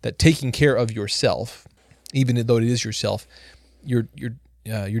 True. That taking care of yourself, even though it is yourself, you're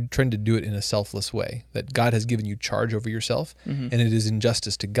trying to do it in a selfless way. That God has given you charge over yourself, and it is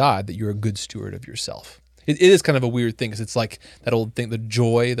injustice to God that you're a good steward of yourself. It is kind of a weird thing because it's like that old thing, that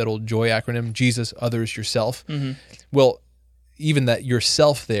old joy acronym: Jesus, others, yourself. Well, even that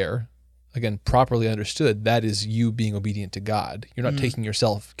yourself there, again, properly understood, that is you being obedient to God. You're not taking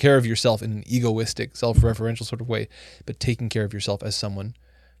care of yourself in an egoistic, self-referential sort of way, but taking care of yourself as someone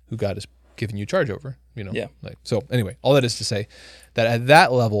who God has given you charge over. You know, so anyway, all that is to say that at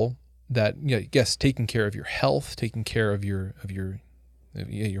that level, that yes, taking care of your health, taking care of your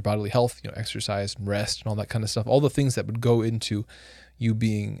bodily health, exercise and rest and all that kind of stuff, all the things that would go into you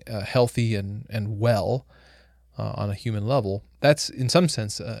being healthy and well on a human level, that's in some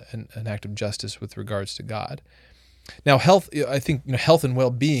sense an act of justice with regards to God. Now, health, I think, health and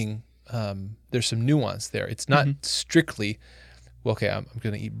well-being, there's some nuance there. It's not strictly, well, okay, I'm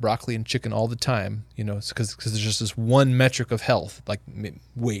going to eat broccoli and chicken all the time, because there's just this one metric of health, like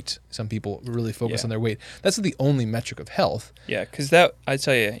weight. Some people really focus on their weight. That's not the only metric of health. Yeah, because I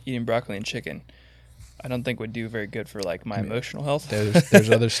tell you, eating broccoli and chicken, I don't think would do very good for like my emotional health. There's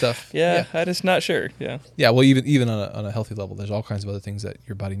other stuff. I'm just not sure. Yeah. Yeah. Well, even on a healthy level, there's all kinds of other things that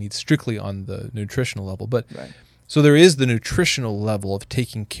your body needs strictly on the nutritional level. But so there is the nutritional level of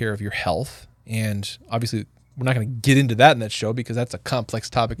taking care of your health, and obviously we're not going to get into that in that show because that's a complex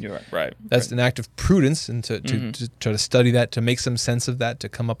topic. You're right. That's an act of prudence, and to try to study that, to make some sense of that, to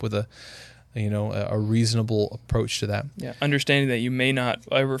come up with a reasonable approach to that. Yeah, understanding that you may not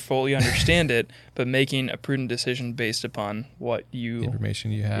ever fully understand it, but making a prudent decision based upon the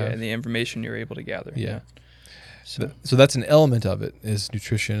information you have, and the information you're able to gather. Yeah. So that's an element of it, is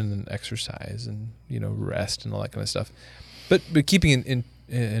nutrition and exercise and rest and all that kind of stuff. But keeping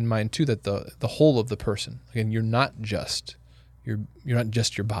in mind too that the whole of the person, again, you're not just your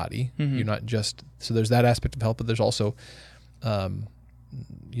body. You're not just, so there's that aspect of health, but there's also the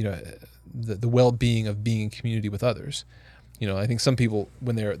well-being of being in community with others. I think some people,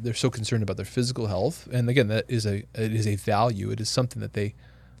 when they're so concerned about their physical health, and again, it is a value. It is something that they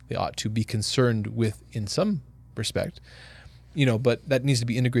ought to be concerned with in some respect, but that needs to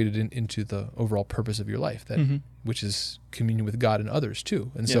be integrated into the overall purpose of your life, which is communion with God and others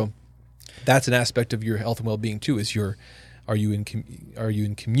too. And so that's an aspect of your health and well-being too. Are you in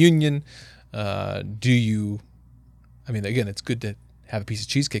communion? Again, it's good to have a piece of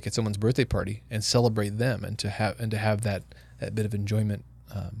cheesecake at someone's birthday party and celebrate them, and to have that bit of enjoyment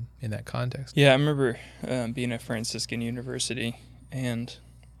in that context. Yeah, I remember being at Franciscan University, and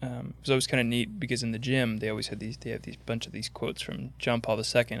it was always kind of neat because in the gym they have these bunch of these quotes from John Paul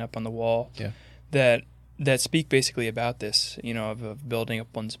II up on the wall that that speak basically about this, of building up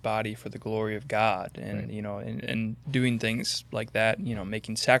one's body for the glory of God, and Right. and doing things like that,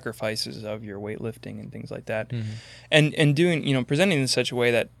 making sacrifices of your weightlifting and things like that, Mm-hmm. and doing, presenting in such a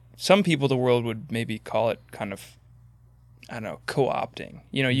way that some people of the world would maybe call it kind of, I don't know, co-opting.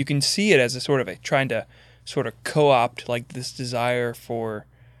 You can see it as a sort of trying to sort of co-opt like this desire for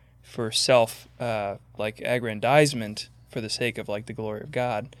self, like aggrandizement for the sake of like the glory of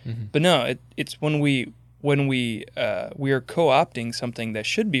God. Mm-hmm. But no, it's when we are co-opting something that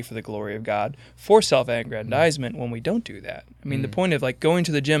should be for the glory of God for self-aggrandizement when we don't do that. I mean, the point of like going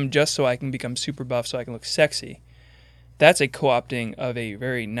to the gym just so I can become super buff so I can look sexy, that's a co-opting of a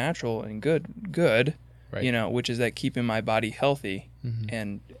very natural and good, Right. which is that keeping my body healthy Mm-hmm.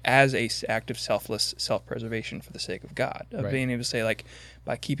 and as a act of selfless self-preservation for the sake of God, of Right. being able to say like,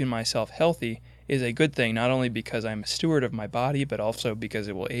 by keeping myself healthy is a good thing, not only because I'm a steward of my body, but also because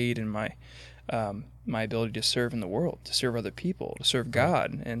it will aid in my my ability to serve in the world, to serve other people, to serve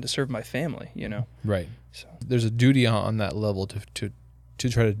God, and to serve my family. Right. So There's a duty on that level to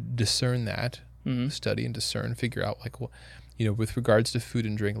try to discern that, mm-hmm. study and discern, figure out like what, with regards to food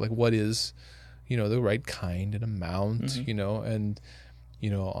and drink, like what is, the right kind and amount, Mm-hmm. and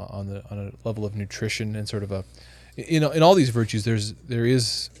on a level of nutrition and sort of in all these virtues, there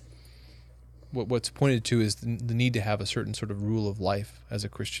is what's pointed to is the need to have a certain sort of rule of life as a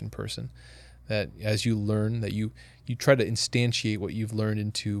Christian person, that as you learn, that you try to instantiate what you've learned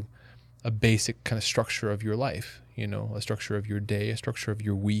into a basic kind of structure of your life, a structure of your day, a structure of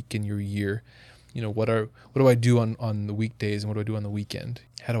your week and your year. What do I do on the weekdays and what do I do on the weekend?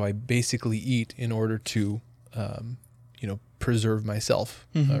 How do I basically eat in order to, preserve myself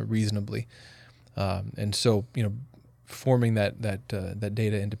reasonably? And so, forming that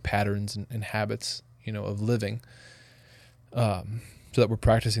data into patterns and habits, of living, so that we're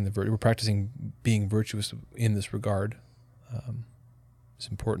practicing we're practicing being virtuous in this regard. It's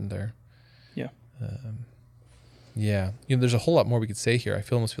important there. Yeah. Yeah. There's a whole lot more we could say here. I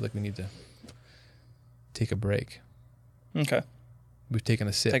almost feel like we need to take a break. Okay. We've taken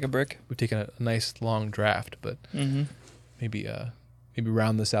a sip. Take a break. We've taken a nice long draft, but Mm-hmm. maybe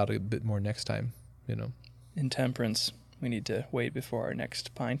round this out a bit more next time. In temperance, we need to wait before our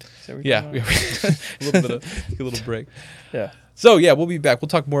next pint. Is that what Yeah, you're talking a little break. Yeah. So yeah, we'll be back. We'll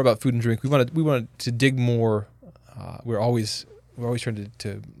talk more about food and drink. We wanted to dig more. We're always trying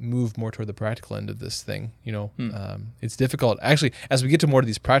to move more toward the practical end of this thing. It's difficult actually. As we get to more of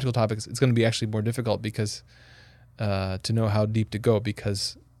these practical topics, it's going to be actually more difficult because to know how deep to go,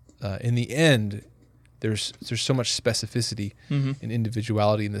 because in the end, there's so much specificity Mm-hmm. and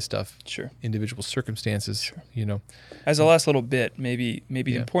individuality in this stuff. Sure. Individual circumstances. Sure. As a last little bit, maybe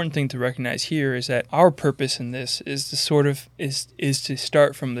the important thing to recognize here is that our purpose in this is to sort of is to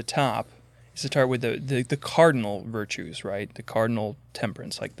start from the top, is to start with the cardinal virtues, right? The cardinal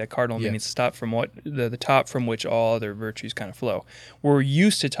temperance, like that cardinal meaning to stop from what the top from which all other virtues kind of flow. We're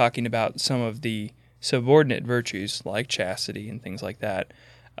used to talking about some of the subordinate virtues like chastity and things like that.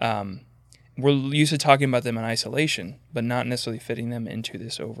 We're used to talking about them in isolation, but not necessarily fitting them into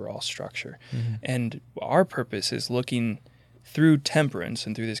this overall structure. Mm-hmm. And our purpose is looking through temperance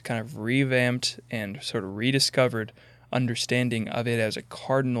and through this kind of revamped and sort of rediscovered understanding of it as a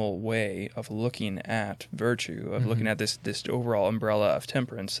cardinal way of looking at virtue, of looking at this overall umbrella of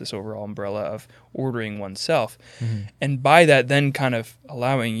temperance, this overall umbrella of ordering oneself. Mm-hmm. And by that, then kind of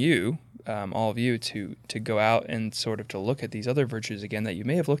allowing you, all of you, to go out and sort of to look at these other virtues again that you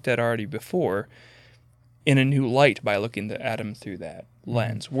may have looked at already before in a new light by looking at them through that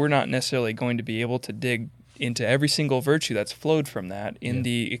lens. We're not necessarily going to be able to dig into every single virtue that's flowed from that in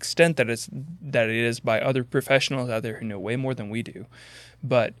the extent that it is by other professionals out there who know way more than we do.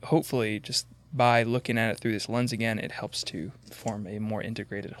 But hopefully, just by looking at it through this lens again, it helps to form a more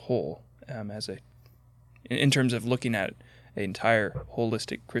integrated whole, in terms of looking at an entire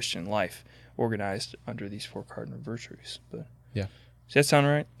holistic Christian life organized under these four cardinal virtues. But yeah, does that sound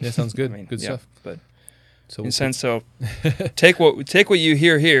right? Yeah, sounds good. I mean, Good stuff. But So in a sense, so take what you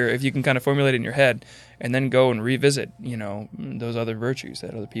hear here, if you can kind of formulate it in your head, and then go and revisit, those other virtues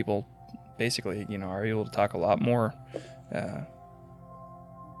that other people basically, are able to talk a lot more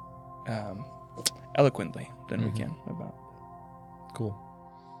eloquently than we can about. Cool.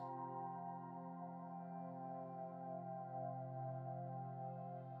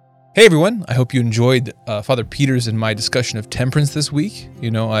 Hey everyone, I hope you enjoyed Father Peter's and my discussion of temperance this week.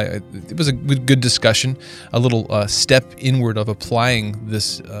 It was a good discussion, a little step inward of applying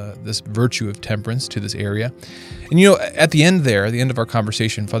this virtue of temperance to this area. And at the end of our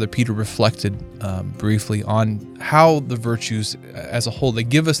conversation, Father Peter reflected briefly on how the virtues as a whole, they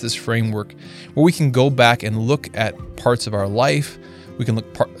give us this framework where we can go back and look at parts of our life, we can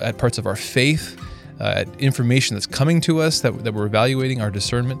look at parts of our faith, information that's coming to us that we're evaluating, our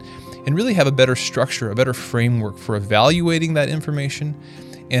discernment, and really have a better structure, a better framework for evaluating that information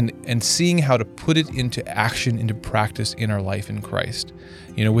and seeing how to put it into action, into practice in our life in Christ.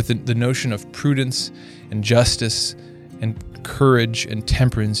 With the notion of prudence and justice and courage and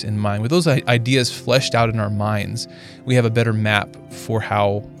temperance in mind, with those ideas fleshed out in our minds, we have a better map for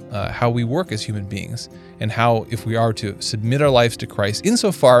how we work as human beings, and how, if we are to submit our lives to Christ,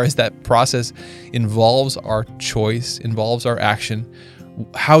 insofar as that process involves our choice, involves our action,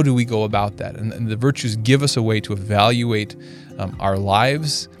 how do we go about that? And the virtues give us a way to evaluate our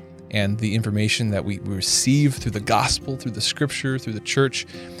lives and the information that we receive through the gospel, through the scripture, through the church,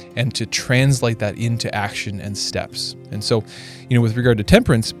 and to translate that into action and steps. And so, with regard to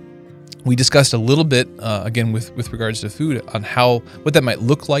temperance, we discussed a little bit, again, with regards to food, on what that might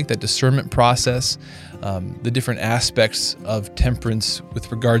look like, that discernment process, the different aspects of temperance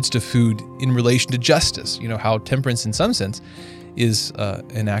with regards to food in relation to justice. How temperance, in some sense, is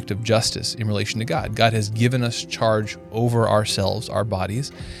an act of justice in relation to God. God has given us charge over ourselves, our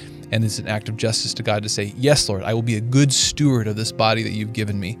bodies, and it's an act of justice to God to say, yes, Lord, I will be a good steward of this body that you've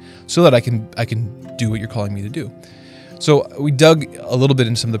given me so that I can do what you're calling me to do. So we dug a little bit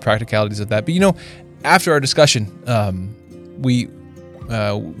into some of the practicalities of that. But after our discussion, we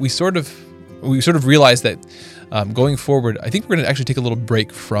sort of realized that going forward, I think we're going to actually take a little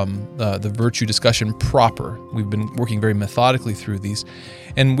break from the virtue discussion proper. We've been working very methodically through these,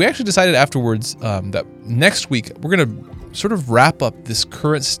 and we actually decided afterwards that next week we're going to sort of wrap up this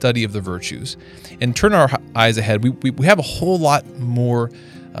current study of the virtues and turn our eyes ahead. We have a whole lot more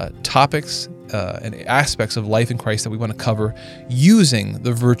topics and aspects of life in Christ that we want to cover using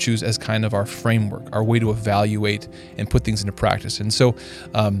the virtues as kind of our framework, our way to evaluate and put things into practice. And so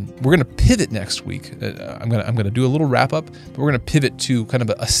we're going to pivot next week. I'm going to do a little wrap up, but we're going to pivot to kind of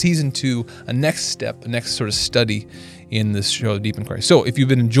a season 2, a next step, a next sort of study in this show, Deep in Christ. So if you've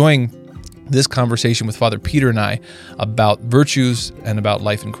been enjoying this conversation with Father Peter and I about virtues and about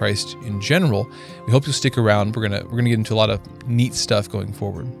life in Christ in general, we hope you'll stick around. We're gonna get into a lot of neat stuff going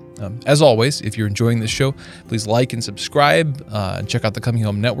forward. As always, if you're enjoying this show, please like and subscribe and check out the Coming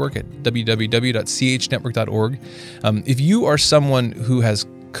Home Network at www.chnetwork.org. If you are someone who has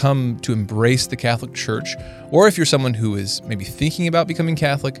come to embrace the Catholic Church, or if you're someone who is maybe thinking about becoming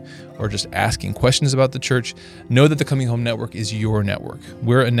Catholic or just asking questions about the Church, know that the Coming Home Network is your network.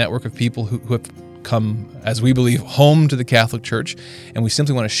 We're a network of people who have come, as we believe, home to the Catholic Church, and we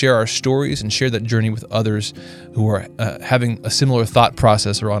simply want to share our stories and share that journey with others who are having a similar thought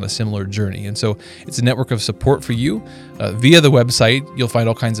process or on a similar journey. And so it's a network of support for you. Via the website, you'll find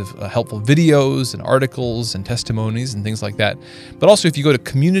all kinds of helpful videos and articles and testimonies and things like that. But also, if you go to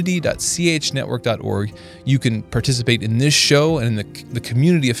community.chnetwork.org, you can participate in this show and in the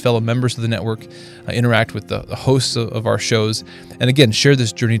community of fellow members of the network, interact with the hosts of our shows, and again, share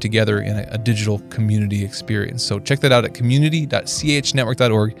this journey together in a digital community experience. So check that out at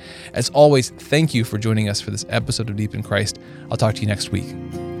community.chnetwork.org. As always, thank you for joining us for this episode of Deep in Christ. I'll talk to you next week.